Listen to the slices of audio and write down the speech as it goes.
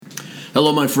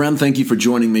Hello, my friend. Thank you for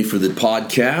joining me for the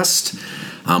podcast.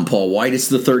 I'm Paul White. It's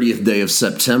the 30th day of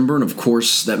September, and of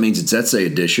course, that means it's Essay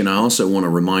Edition. I also want to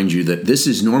remind you that this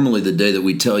is normally the day that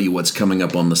we tell you what's coming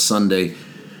up on the Sunday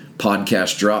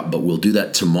podcast drop, but we'll do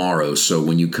that tomorrow. So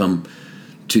when you come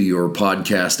to your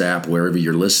podcast app, wherever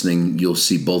you're listening, you'll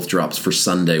see both drops for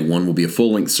Sunday. One will be a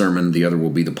full-length sermon. The other will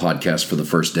be the podcast for the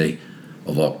first day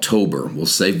of October. We'll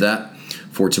save that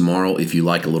for tomorrow if you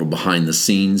like a little behind the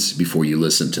scenes before you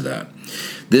listen to that.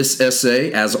 This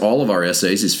essay, as all of our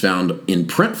essays, is found in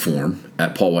print form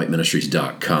at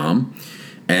paulwhiteministries.com,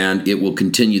 and it will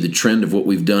continue the trend of what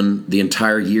we've done the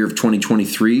entire year of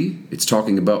 2023. It's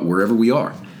talking about wherever we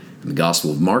are in the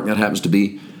Gospel of Mark. That happens to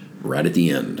be right at the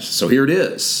end. So here it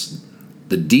is,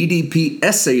 the DDP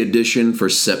Essay Edition for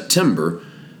September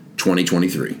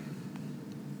 2023.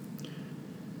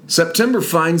 September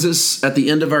finds us at the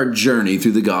end of our journey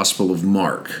through the Gospel of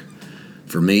Mark.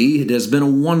 For me, it has been a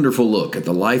wonderful look at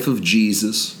the life of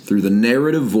Jesus through the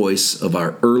narrative voice of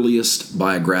our earliest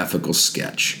biographical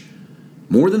sketch.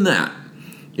 More than that,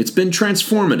 it's been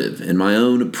transformative in my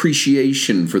own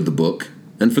appreciation for the book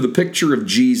and for the picture of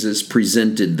Jesus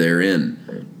presented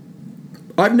therein.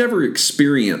 I've never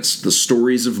experienced the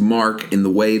stories of Mark in the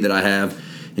way that I have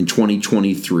in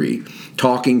 2023,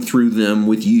 talking through them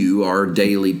with you, our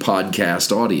daily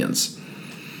podcast audience.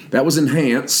 That was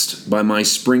enhanced by my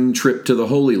spring trip to the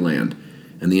Holy Land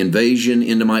and the invasion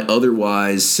into my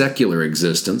otherwise secular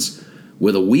existence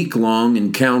with a week-long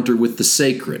encounter with the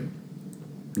sacred.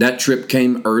 That trip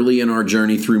came early in our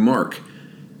journey through Mark,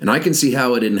 and I can see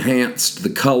how it enhanced the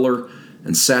color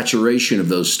and saturation of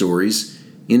those stories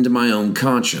into my own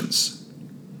conscience.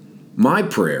 My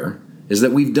prayer is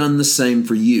that we've done the same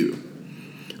for you.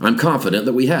 I'm confident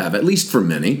that we have, at least for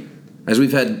many, as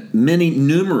we've had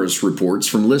numerous reports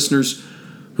from listeners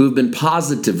who have been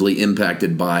positively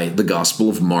impacted by the Gospel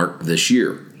of Mark this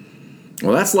year.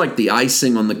 Well, that's like the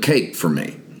icing on the cake for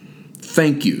me.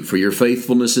 Thank you for your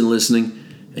faithfulness in listening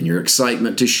and your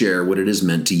excitement to share what it has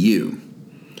meant to you.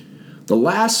 The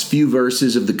last few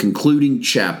verses of the concluding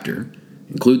chapter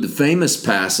include the famous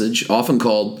passage often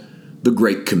called the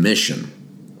Great Commission.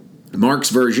 Mark's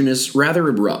version is rather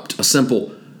abrupt, a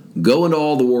simple "Go into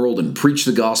all the world and preach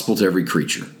the gospel to every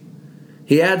creature."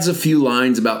 He adds a few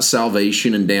lines about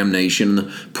salvation and damnation and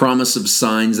the promise of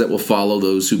signs that will follow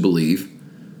those who believe.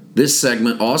 This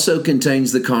segment also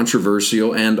contains the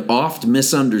controversial and oft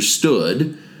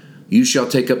misunderstood, "You shall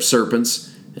take up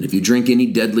serpents, and if you drink any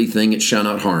deadly thing, it shall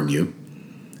not harm you."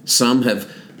 Some have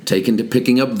taken to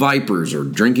picking up vipers or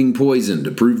drinking poison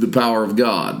to prove the power of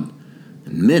God,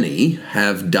 and many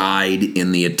have died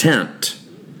in the attempt.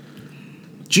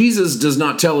 Jesus does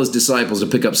not tell his disciples to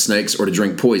pick up snakes or to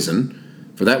drink poison,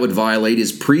 for that would violate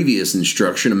his previous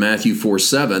instruction in Matthew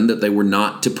 4:7 that they were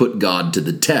not to put God to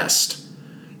the test.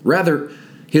 Rather,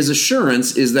 his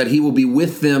assurance is that he will be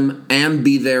with them and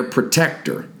be their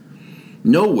protector.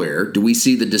 Nowhere do we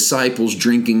see the disciples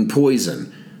drinking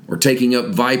poison or taking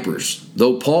up vipers,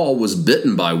 though Paul was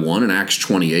bitten by one in Acts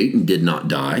 28 and did not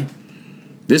die.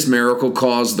 This miracle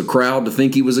caused the crowd to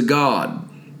think he was a god,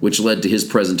 which led to his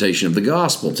presentation of the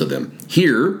gospel to them.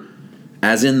 Here,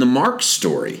 as in the Mark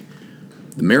story,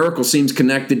 the miracle seems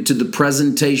connected to the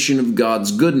presentation of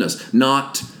God's goodness,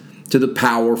 not to the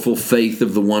powerful faith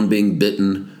of the one being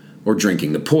bitten or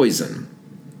drinking the poison.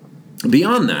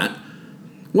 Beyond that,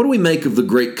 what do we make of the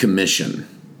Great Commission?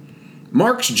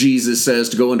 Mark's Jesus says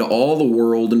to go into all the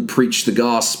world and preach the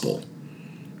gospel.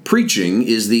 Preaching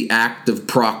is the act of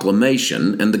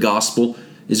proclamation, and the gospel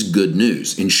is good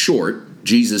news. In short,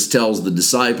 Jesus tells the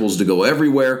disciples to go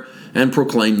everywhere and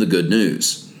proclaim the good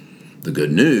news. The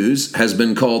good news has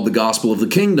been called the gospel of the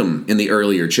kingdom in the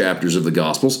earlier chapters of the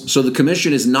Gospels, so the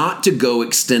commission is not to go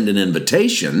extend an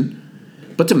invitation,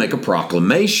 but to make a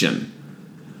proclamation.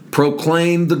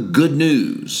 Proclaim the good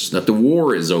news that the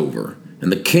war is over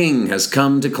and the king has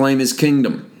come to claim his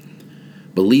kingdom.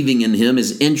 Believing in him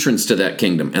is entrance to that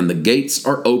kingdom, and the gates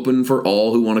are open for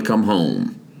all who want to come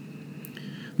home.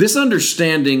 This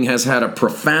understanding has had a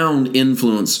profound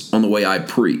influence on the way I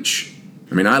preach.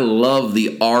 I love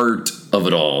the art of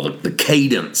it all, the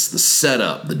cadence, the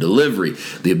setup, the delivery,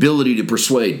 the ability to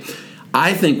persuade.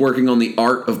 I think working on the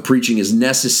art of preaching is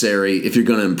necessary if you're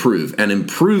going to improve, and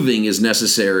improving is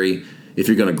necessary if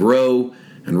you're going to grow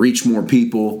and reach more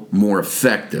people more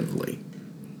effectively.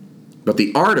 But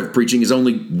the art of preaching is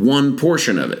only one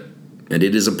portion of it, and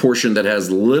it is a portion that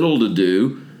has little to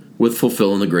do with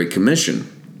fulfilling the Great Commission.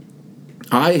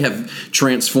 I have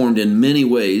transformed in many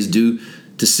ways due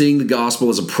to seeing the gospel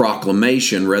as a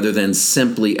proclamation rather than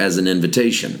simply as an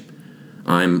invitation.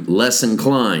 I'm less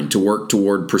inclined to work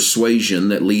toward persuasion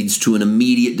that leads to an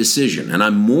immediate decision, and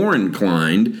I'm more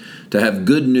inclined to have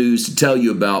good news to tell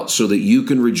you about so that you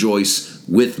can rejoice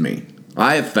with me.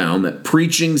 I have found that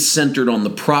preaching centered on the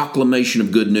proclamation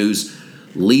of good news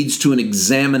leads to an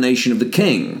examination of the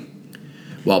king,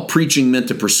 while preaching meant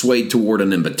to persuade toward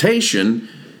an invitation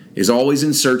is always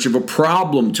in search of a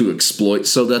problem to exploit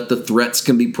so that the threats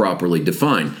can be properly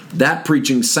defined. That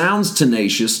preaching sounds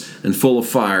tenacious and full of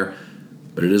fire,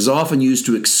 but it is often used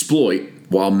to exploit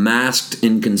while masked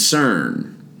in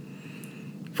concern.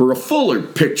 For a fuller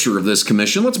picture of this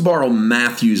commission, let's borrow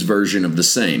Matthew's version of the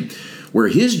same, where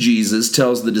his Jesus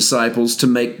tells the disciples to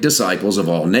make disciples of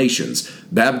all nations,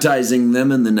 baptizing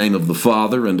them in the name of the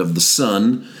Father and of the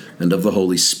Son and of the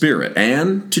Holy Spirit,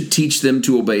 and to teach them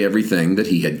to obey everything that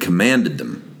he had commanded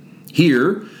them.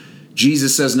 Here,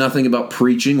 Jesus says nothing about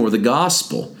preaching or the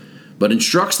gospel, but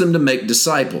instructs them to make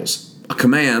disciples, a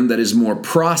command that is more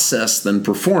process than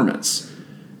performance.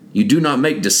 You do not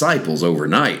make disciples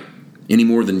overnight, any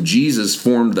more than Jesus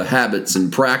formed the habits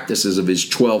and practices of his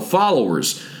 12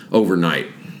 followers overnight.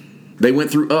 They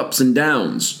went through ups and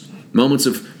downs, moments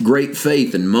of great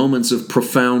faith and moments of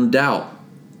profound doubt.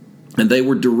 And they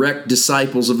were direct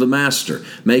disciples of the Master.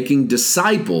 Making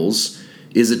disciples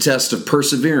is a test of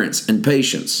perseverance and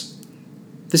patience.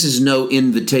 This is no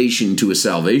invitation to a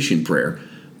salvation prayer.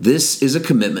 This is a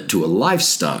commitment to a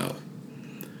lifestyle.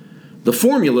 The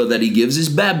formula that he gives is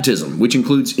baptism, which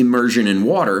includes immersion in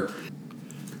water,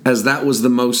 as that was the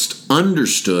most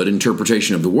understood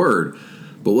interpretation of the word.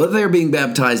 But what they are being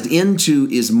baptized into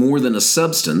is more than a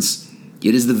substance.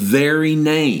 It is the very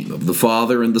name of the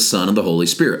Father and the Son and the Holy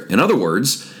Spirit. In other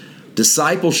words,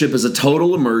 discipleship is a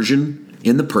total immersion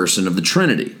in the person of the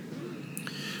Trinity.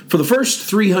 For the first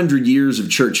 300 years of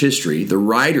church history, the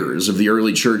writers of the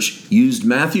early church used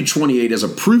Matthew 28 as a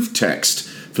proof text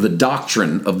for the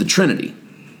doctrine of the Trinity.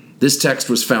 This text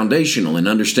was foundational in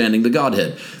understanding the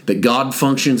Godhead, that God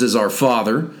functions as our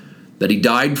Father, that he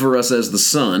died for us as the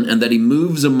Son, and that he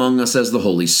moves among us as the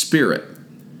Holy Spirit.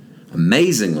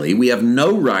 Amazingly, we have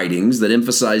no writings that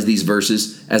emphasize these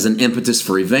verses as an impetus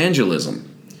for evangelism.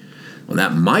 Well,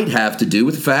 that might have to do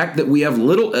with the fact that we have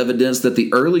little evidence that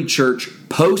the early church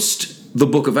post the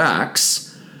book of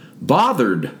Acts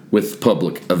bothered with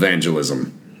public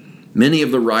evangelism. Many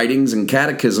of the writings and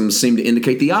catechisms seem to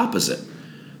indicate the opposite.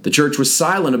 The church was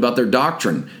silent about their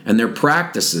doctrine and their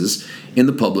practices in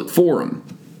the public forum.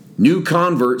 New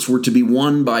converts were to be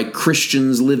won by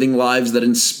Christians living lives that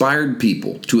inspired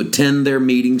people to attend their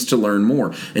meetings to learn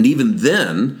more. And even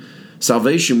then,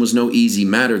 salvation was no easy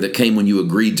matter that came when you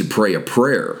agreed to pray a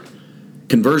prayer.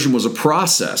 Conversion was a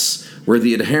process where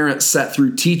the adherents sat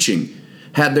through teaching,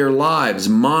 had their lives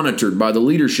monitored by the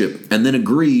leadership, and then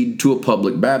agreed to a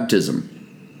public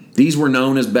baptism. These were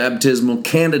known as baptismal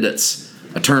candidates,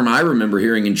 a term I remember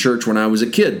hearing in church when I was a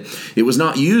kid. It was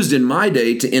not used in my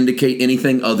day to indicate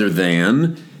anything other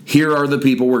than, here are the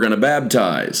people we're going to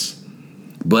baptize.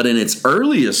 But in its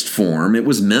earliest form, it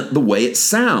was meant the way it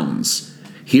sounds.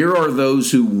 Here are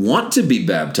those who want to be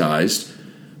baptized,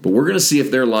 but we're going to see if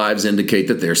their lives indicate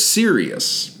that they're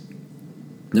serious.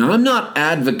 Now, I'm not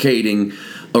advocating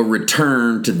a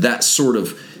return to that sort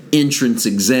of entrance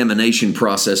examination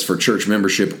process for church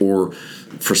membership or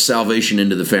for salvation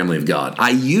into the family of God. I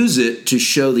use it to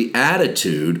show the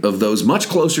attitude of those much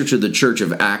closer to the church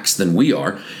of Acts than we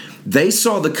are. They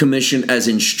saw the commission as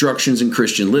instructions in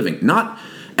Christian living, not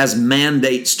as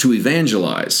mandates to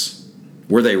evangelize.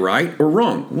 Were they right or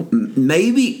wrong?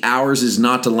 Maybe ours is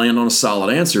not to land on a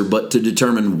solid answer, but to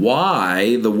determine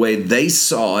why the way they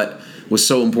saw it was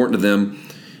so important to them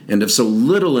and of so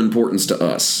little importance to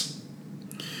us.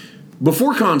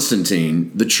 Before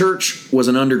Constantine, the church was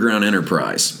an underground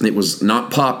enterprise. It was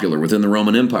not popular within the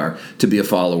Roman Empire to be a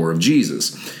follower of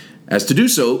Jesus, as to do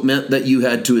so meant that you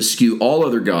had to eschew all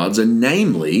other gods, and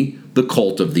namely the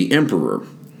cult of the emperor.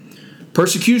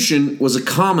 Persecution was a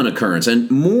common occurrence,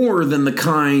 and more than the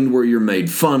kind where you're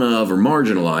made fun of or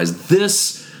marginalized.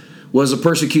 This was a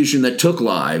persecution that took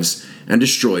lives and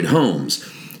destroyed homes.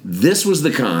 This was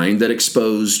the kind that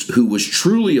exposed who was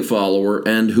truly a follower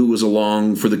and who was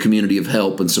along for the community of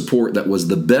help and support that was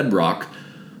the bedrock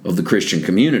of the Christian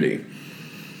community.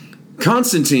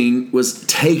 Constantine was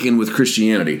taken with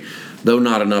Christianity, though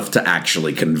not enough to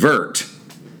actually convert.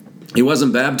 He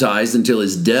wasn't baptized until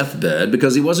his deathbed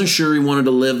because he wasn't sure he wanted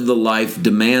to live the life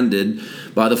demanded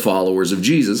by the followers of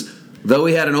Jesus, though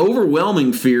he had an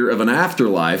overwhelming fear of an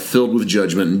afterlife filled with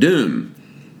judgment and doom.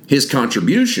 His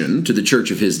contribution to the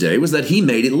church of his day was that he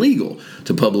made it legal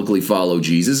to publicly follow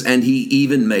Jesus, and he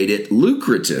even made it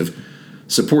lucrative,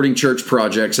 supporting church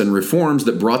projects and reforms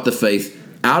that brought the faith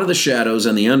out of the shadows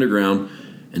and the underground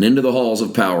and into the halls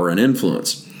of power and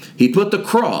influence. He put the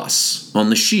cross on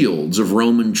the shields of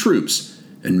Roman troops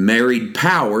and married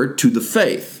power to the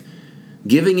faith,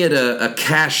 giving it a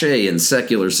cachet in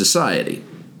secular society.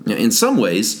 In some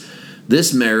ways,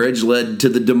 this marriage led to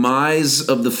the demise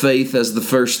of the faith as the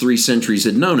first 3 centuries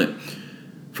had known it.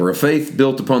 For a faith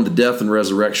built upon the death and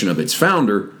resurrection of its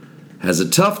founder has a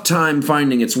tough time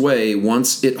finding its way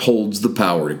once it holds the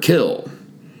power to kill.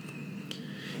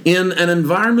 In an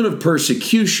environment of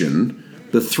persecution,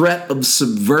 the threat of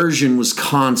subversion was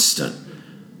constant.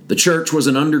 The church was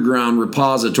an underground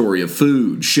repository of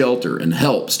food, shelter, and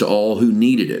helps to all who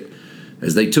needed it,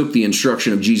 as they took the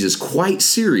instruction of Jesus quite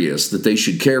serious that they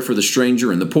should care for the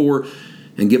stranger and the poor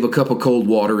and give a cup of cold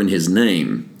water in his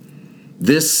name.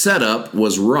 This setup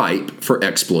was ripe for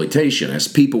exploitation, as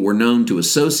people were known to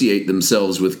associate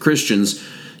themselves with Christians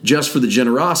just for the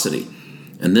generosity,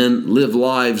 and then live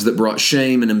lives that brought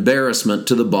shame and embarrassment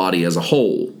to the body as a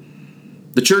whole.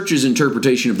 The church's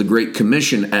interpretation of the Great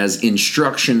Commission as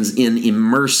instructions in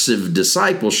immersive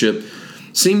discipleship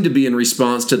seemed to be in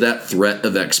response to that threat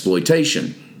of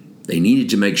exploitation. They needed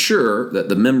to make sure that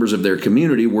the members of their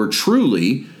community were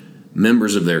truly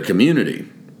members of their community.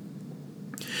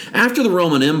 After the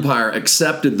Roman Empire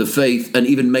accepted the faith and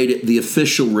even made it the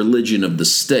official religion of the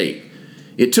state,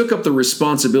 it took up the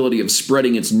responsibility of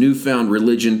spreading its newfound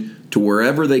religion to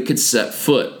wherever they could set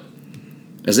foot.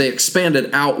 As they expanded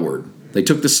outward, they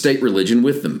took the state religion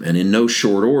with them, and in no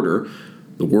short order,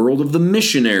 the world of the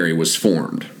missionary was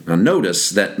formed. Now notice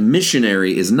that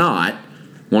missionary is not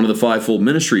one of the 5-fold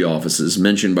ministry offices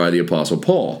mentioned by the Apostle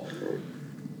Paul.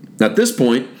 At this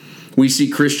point, we see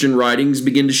Christian writings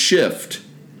begin to shift.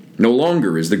 No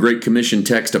longer is the Great Commission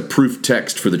text a proof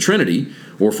text for the Trinity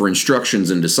or for instructions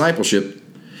in discipleship.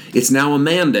 It's now a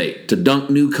mandate to dunk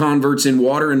new converts in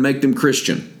water and make them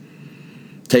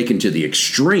Christian. Taken to the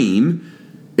extreme,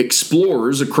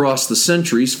 explorers across the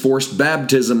centuries forced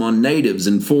baptism on natives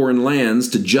in foreign lands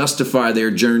to justify their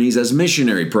journeys as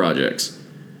missionary projects.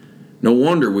 No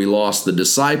wonder we lost the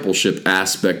discipleship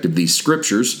aspect of these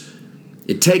scriptures.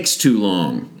 It takes too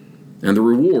long, and the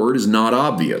reward is not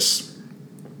obvious.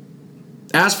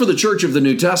 As for the church of the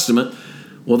New Testament,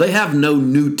 well, they have no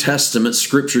New Testament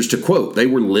scriptures to quote. They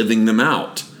were living them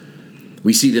out.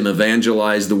 We see them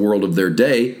evangelize the world of their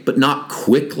day, but not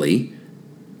quickly.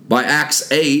 By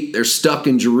Acts 8, they're stuck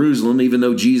in Jerusalem, even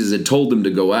though Jesus had told them to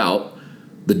go out.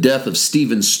 The death of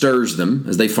Stephen stirs them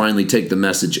as they finally take the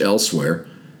message elsewhere.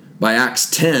 By Acts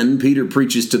 10, Peter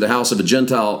preaches to the house of a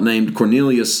Gentile named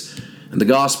Cornelius, and the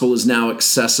gospel is now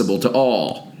accessible to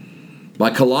all. By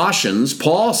Colossians,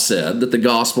 Paul said that the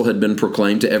gospel had been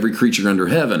proclaimed to every creature under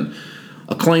heaven,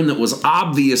 a claim that was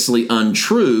obviously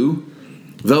untrue,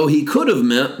 though he could have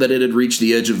meant that it had reached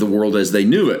the edge of the world as they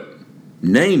knew it.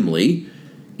 Namely,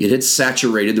 it had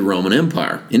saturated the Roman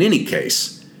Empire. In any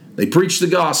case, they preached the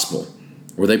gospel,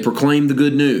 or they proclaimed the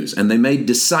good news, and they made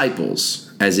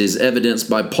disciples, as is evidenced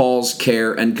by Paul's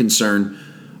care and concern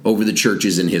over the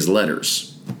churches in his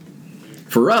letters.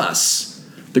 For us,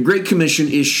 the Great Commission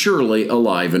is surely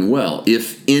alive and well,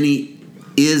 if any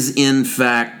is in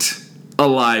fact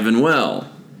alive and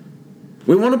well.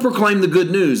 We want to proclaim the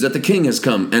good news that the King has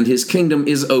come and his kingdom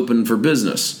is open for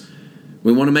business.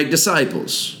 We want to make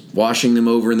disciples, washing them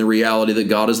over in the reality that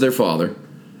God is their Father,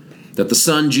 that the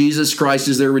Son, Jesus Christ,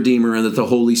 is their Redeemer, and that the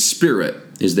Holy Spirit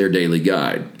is their daily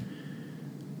guide.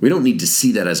 We don't need to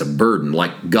see that as a burden,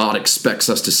 like God expects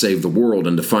us to save the world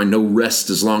and to find no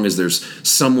rest as long as there's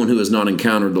someone who has not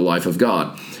encountered the life of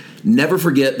God. Never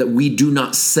forget that we do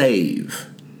not save.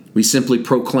 We simply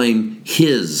proclaim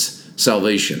his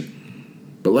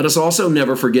salvation. But let us also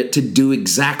never forget to do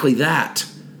exactly that,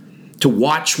 to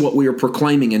watch what we are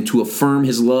proclaiming and to affirm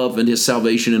his love and his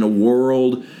salvation in a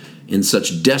world in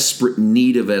such desperate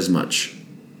need of as much.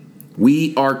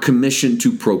 We are commissioned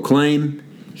to proclaim.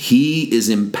 He is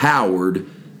empowered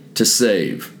to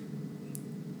save.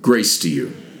 Grace to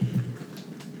you.